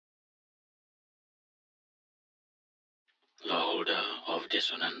the holder of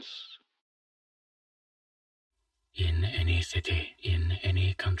Dissonance. In any city, in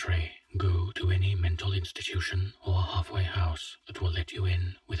any country, go to any mental institution or halfway house that will let you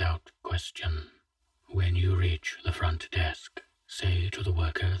in without question. When you reach the front desk, say to the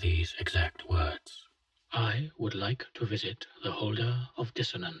worker these exact words: "I would like to visit the holder of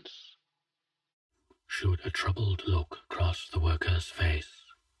Dissonance." Should a troubled look cross the worker's face,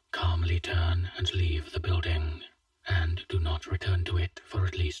 calmly turn and leave the building, and do not return to it for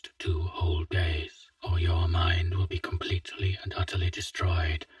at least 2 whole days, or your mind will be completely and utterly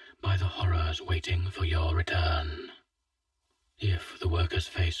destroyed by the horrors waiting for your return. If the worker's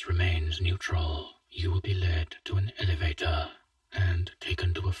face remains neutral, you will be led to an elevator and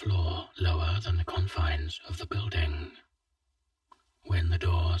taken to a floor lower than the confines of the building. When the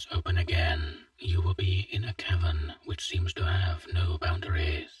doors open again, you will be in a cavern which seems to have no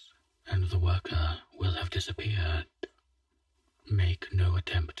boundaries, and the worker will have disappeared. Make no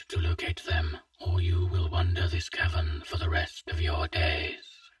attempt to locate them, or you will wander this cavern for the rest of your days.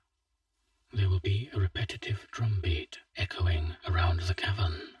 There will be a repetitive drumbeat echoing around the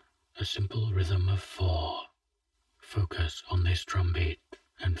cavern, a simple rhythm of 4. Focus on this drumbeat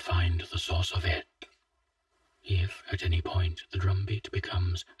and find the source of it. If at any point the drumbeat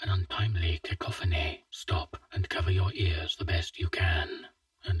becomes an untimely cacophony, stop and cover your ears the best you can,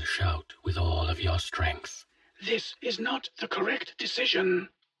 and shout with all of your strength: "This is not the correct decision.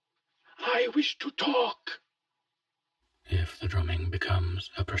 I wish to talk." If the drumming becomes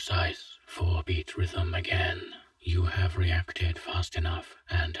a precise 4-beat rhythm again, you have reacted fast enough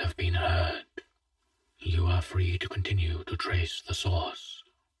and have been heard. You are free to continue to trace the source.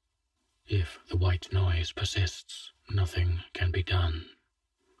 If the white noise persists, nothing can be done.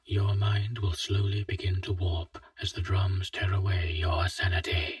 Your mind will slowly begin to warp as the drums tear away your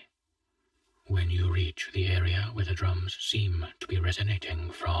sanity. When you reach the area where the drums seem to be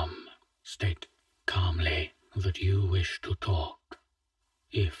resonating from, state calmly that you wish to talk.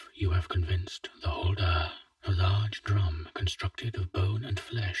 If you have convinced the holder, a large drum constructed of bone and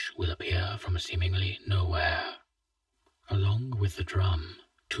flesh will appear from seemingly nowhere. Along with the drum,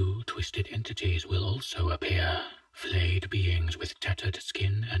 2 twisted entities will also appear, flayed beings with tattered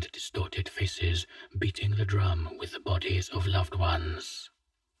skin and distorted faces, beating the drum with the bodies of loved ones.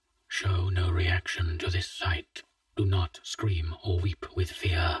 Show no reaction to this sight. Do not scream or weep with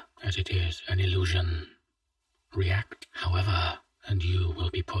fear, as it is an illusion. React, however, and you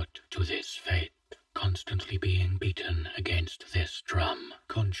will be put to this fate, constantly being beaten against this drum,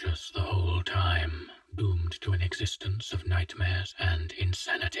 conscious the whole time, doomed to an existence of nightmares and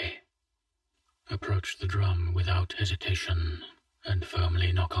insanity. Approach the drum without hesitation, and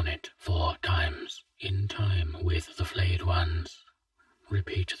firmly knock on it 4 times, in time with the flayed ones.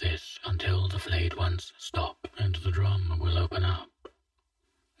 Repeat this until the flayed ones stop, and the drum will open up.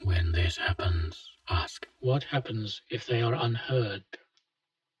 When this happens, ask, "What happens if they are unheard?"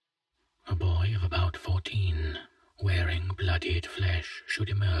 A boy of about 14, wearing bloodied flesh, should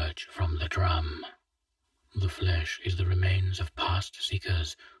emerge from the drum. The flesh is the remains of past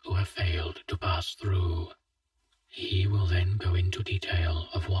seekers who have failed to pass through. He will then go into detail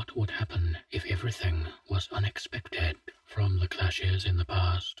of what would happen if everything was unexpected, from the clashes in the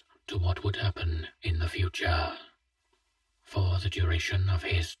past to what would happen in the future. For the duration of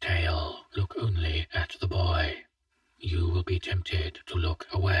his tale, look only at the boy. You will be tempted to look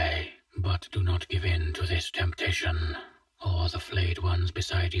away, but do not give in to this temptation, or the flayed ones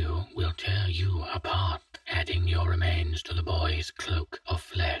beside you will tear you apart, adding your remains to the boy's cloak of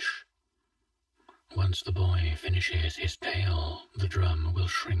flesh. Once the boy finishes his tale, the drum will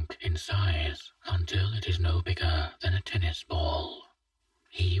shrink in size until it is no bigger than a tennis ball.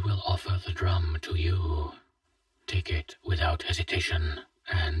 He will offer the drum to you. Take it without hesitation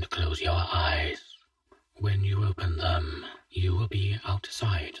and close your eyes. When you open them, you will be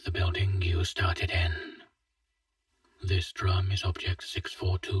outside the building you started in. This drum is object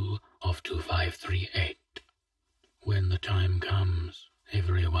 642 of 2538. When the time comes,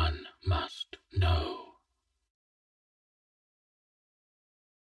 everyone must